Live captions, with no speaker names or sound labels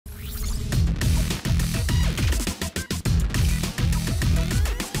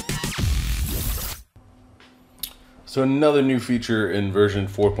So another new feature in version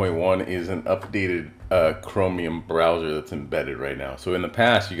 4.1 is an updated Chromium browser that's embedded right now. So in the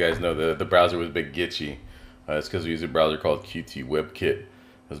past, you guys know the browser was a bit glitchy. It's because we use a browser called Qt WebKit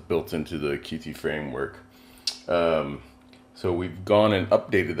that's built into the Qt framework. So we've gone and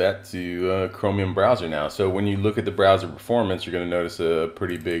updated that to Chromium browser now. So when you look at the browser performance, you're going to notice a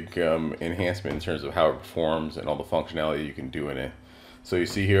pretty big enhancement in terms of how it performs and all the functionality you can do in it. So you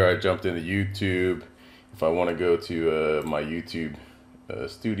see here I jumped into YouTube. If I want to go to my YouTube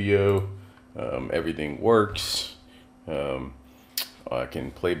studio, everything works. I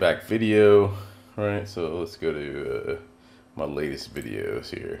can play back video, right? So let's go to my latest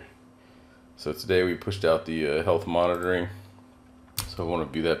videos here. So today we pushed out the health monitoring. So I want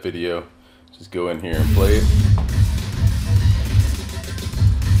to view that video. Just go in here and play it.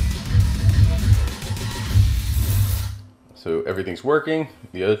 So everything's working.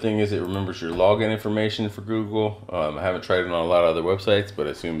 The other thing is it remembers your login information for Google. I haven't tried it on a lot of other websites, but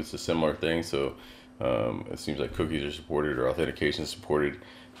I assume it's a similar thing. So it seems like cookies are supported or authentication is supported.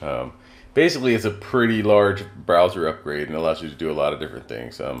 Basically, it's a pretty large browser upgrade and allows you to do a lot of different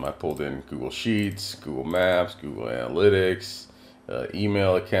things. I pulled in Google Sheets, Google Maps, Google Analytics,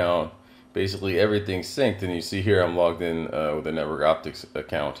 email account. Basically, everything's synced, and you see here I'm logged in with a Network Optix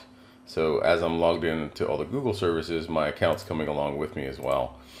account. So as I'm logged in to all the Google services, my account's coming along with me as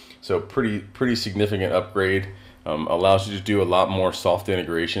well. So pretty significant upgrade. Allows you to do a lot more soft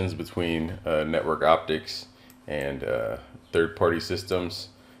integrations between Network Optix and third-party systems.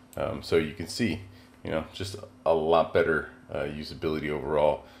 So you can see, just a lot better usability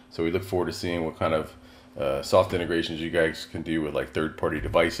overall. So we look forward to seeing what kind of soft integrations you guys can do with like third-party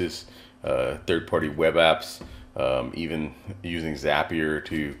devices, third-party web apps, even using Zapier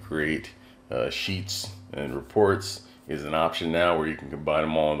to create sheets and reports is an option now where you can combine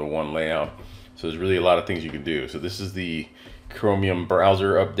them all into one layout. So there's really a lot of things you can do. So this is the Chromium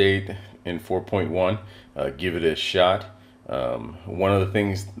browser update in 4.1. Give it a shot. One of the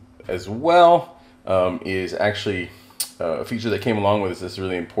things as well is actually a feature that came along with this that's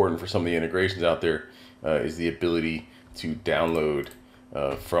really important for some of the integrations out there is the ability to download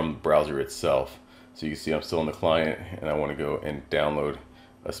from the browser itself. So you can see I'm still on the client and I want to go and download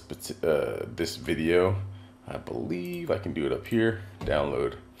this video. I believe I can do it up here,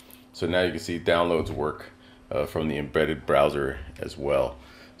 download. So now you can see downloads work from the embedded browser as well.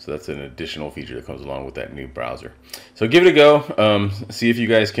 So that's an additional feature that comes along with that new browser. So give it a go. See if you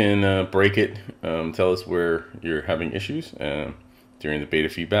guys can break it. Tell us where you're having issues during the beta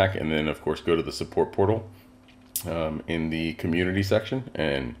feedback. And then, of course, go to the support portal in the community section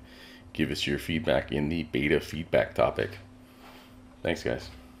and give us your feedback in the beta feedback topic. Thanks, guys.